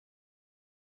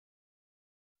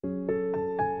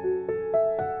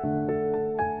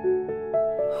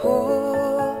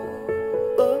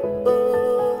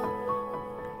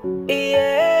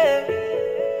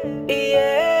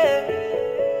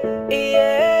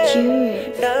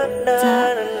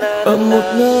Ở một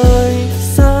nơi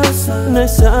xa nơi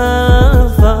xa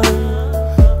vời,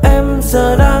 em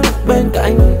giờ đang bên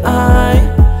cạnh ai?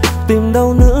 Tìm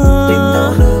đâu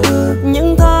nữa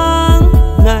những tháng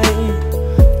ngày,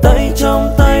 tay trong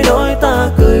tay đôi ta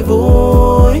cười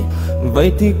vui.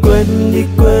 Vậy thì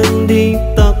quên đi,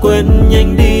 ta quên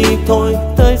nhanh đi thôi.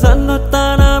 Thời gian đôi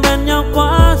ta đã bên nhau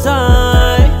quá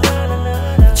dài.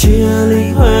 Chia ly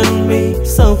hoen mi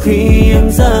sau khi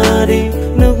em ra đi,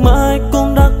 nước mắt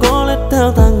cũng đã cố lết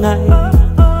theo tháng ngày.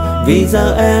 Vì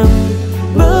giờ em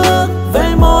bước về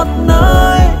một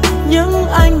nơi, những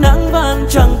ánh nắng vàng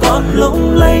chẳng còn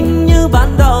lung linh như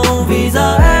ban đầu. Vì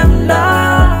giờ em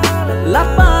đã lắp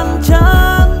bàn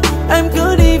chân, em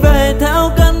cứ đi về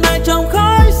theo cơn này trong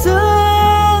khói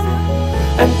sương.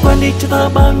 Em quên đi cho ta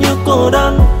bao nhiêu cô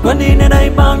đơn, quên đi nơi đây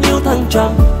bao nhiêu thăng trầm,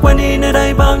 quên đi nơi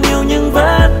đây bao nhiêu những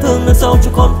vết thương ở sâu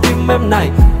trong con tim em này.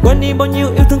 Quên đi bao nhiêu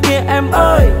yêu thương kia em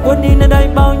ơi, quên đi nơi đây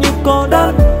bao nhiêu cô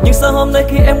đơn. Nhưng sao hôm nay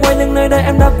khi em quay lưng nơi đây,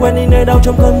 em đã quên đi nơi đâu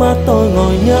trong cơn mơ tôi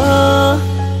ngồi nhớ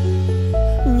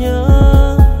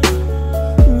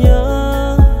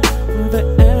về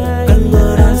em. Cơn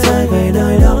mưa đã rơi về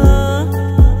nơi đâu,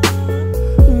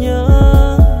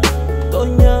 tôi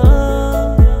nhớ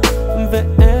về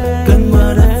em. Cơn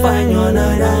mưa đã phai nhòa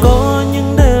nơi đây. Có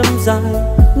những đêm dài,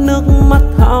 nước mắt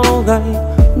hao gầy,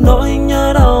 nỗi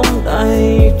nhớ đông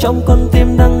đầy trong con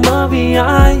tim đang mơ vì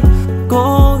ai.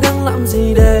 Cố gắng làm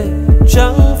gì để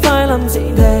chẳng phải làm gì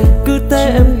để cứ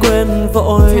thế em quên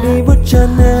vội đi bước chân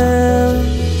em.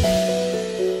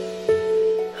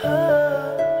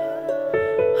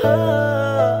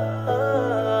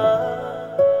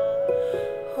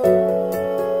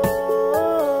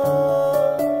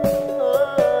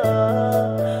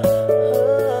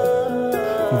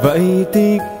 Vậy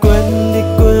thì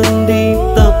quên đi,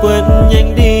 ta quên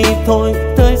nhanh đi thôi.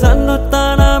 Thời gian đôi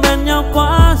ta đã bên nhau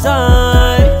quá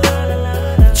dài.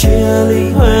 Chia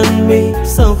ly hoen mi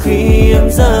sau khi em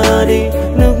ra đi,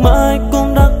 nước mắt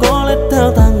cũng đã cố lết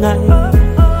theo tháng ngày.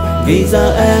 Vì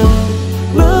giờ em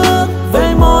bước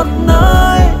về một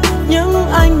nơi, những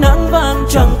ánh nắng vàng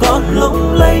chẳng còn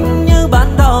lung linh như ban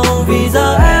đầu. Vì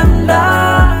giờ em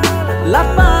đã lắp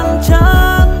bàn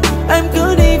chân, em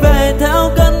cứ đi về theo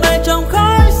cơn này trong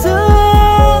khói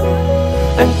sương.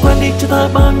 Em quên đi cho ta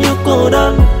bao nhiêu cô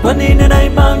đơn, quên đi nơi đây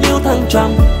bao nhiêu thăng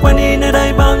trầm, quên đi nơi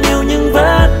đây bao nhiêu những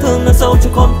vết thương ở sâu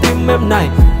trong con tim em này.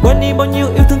 Quên đi bao nhiêu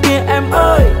yêu thương kia em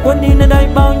ơi, quên đi nơi đây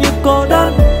bao nhiêu cô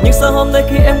đơn. Nhưng sao hôm nay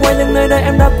khi em quay lưng nơi đây,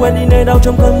 em đã quên đi nơi đâu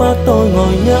trong cơn mơ tôi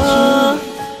ngồi nhớ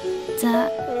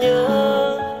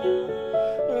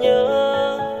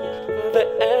về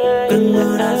em. Cơn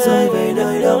mưa đã rơi về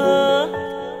nơi đâu,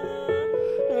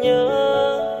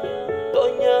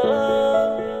 tôi nhớ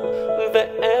về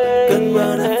em. Cơn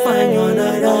mưa đã phai nhòa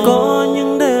nơi đâu. Có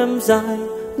những đêm dài,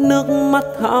 nước mắt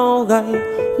hao gầy,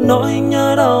 nỗi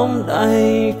nhớ đông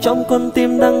đầy trong con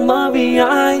tim đang mơ vì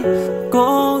ai.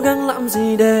 Cố gắng làm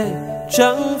gì để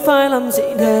chẳng phải làm gì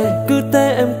để cứ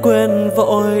thế em quên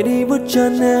vội đi bước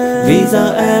chân em. Vì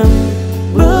giờ em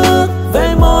bước về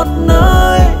một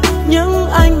nơi, những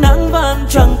ánh nắng vàng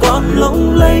chẳng còn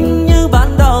lung linh như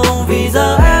ban đầu. Vì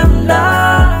giờ em